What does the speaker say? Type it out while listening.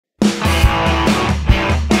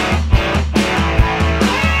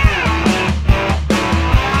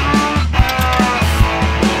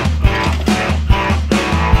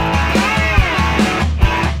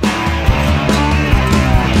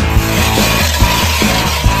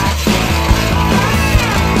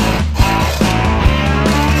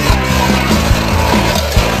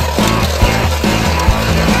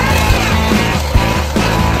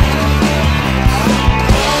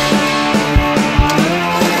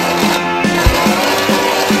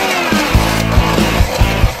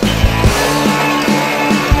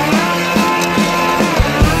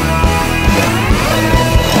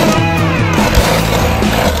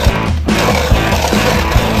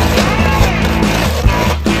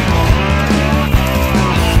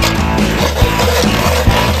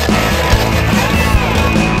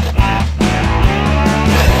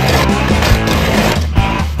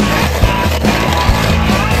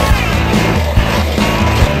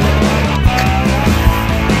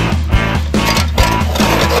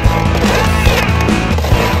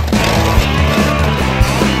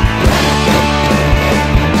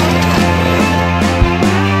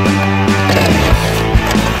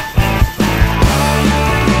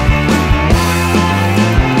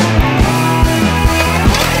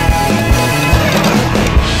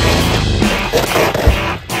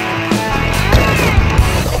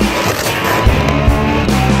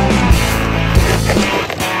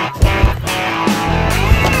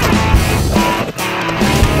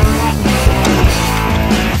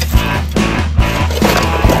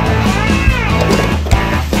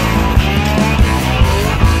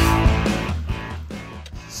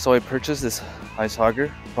purchased this ice auger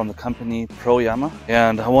from the company Proyama,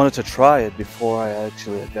 and I wanted to try it before I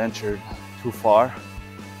actually ventured too far.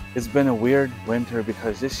 It's been a weird winter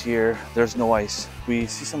because this year there's no ice. We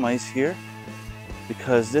see some ice here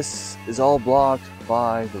because this is all blocked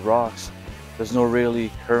by the rocks. There's no really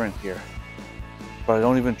current here. But I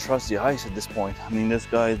don't even trust the ice at this point. I mean, this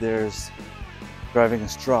guy there's driving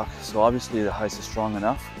his truck, so obviously the ice is strong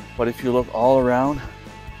enough. But if you look all around,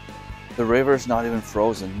 the river is not even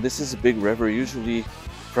frozen. This is a big river. Usually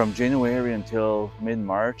from January until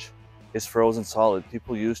mid-March, it's frozen solid.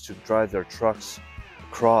 People used to drive their trucks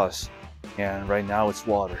across, and right now it's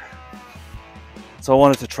water. So I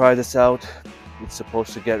wanted to try this out. It's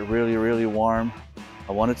supposed to get really, really warm.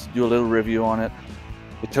 I wanted to do a little review on it.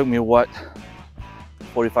 It took me, what,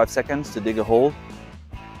 45 seconds to dig a hole.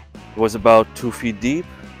 It was about 2 feet deep.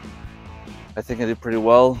 I think I did pretty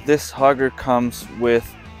well. This auger comes with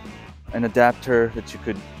an adapter that you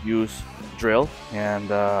could use to drill,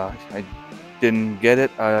 and I didn't get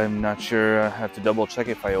it. I'm not sure. I have to double check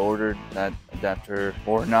if I ordered that adapter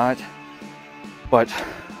or not. But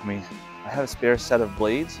I mean, I have a spare set of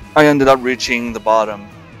blades. I ended up reaching the bottom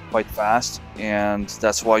quite fast, and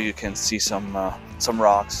that's why you can see some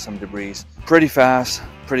rocks, some debris. Pretty fast,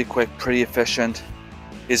 pretty quick, pretty efficient.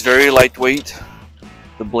 It's very lightweight.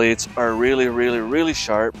 The blades are really, really, really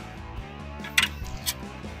sharp.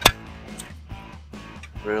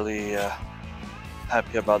 Really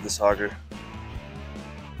happy about this auger.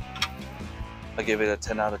 I give it a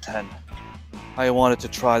 10 out of 10. I wanted to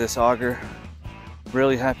try this auger.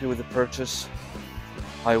 Really happy with the purchase.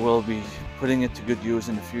 I will be putting it to good use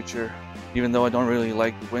in the future. Even though I don't really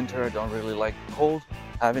like winter, I don't really like cold,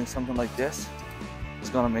 having something like this is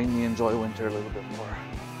gonna make me enjoy winter a little bit more.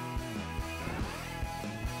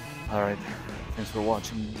 Alright, thanks for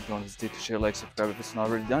watching. Don't hesitate to share, like, subscribe if it's not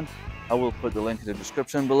already done. I will put the link in the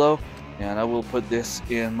description below, and I will put this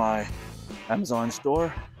in my Amazon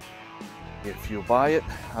store. If you buy it,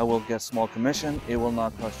 I will get a small commission. It will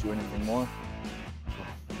not cost you anything more.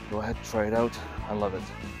 So go ahead, try it out. I love it.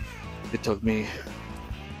 It took me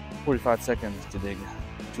 45 seconds to dig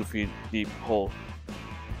a 2 feet deep hole.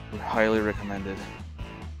 Highly recommended.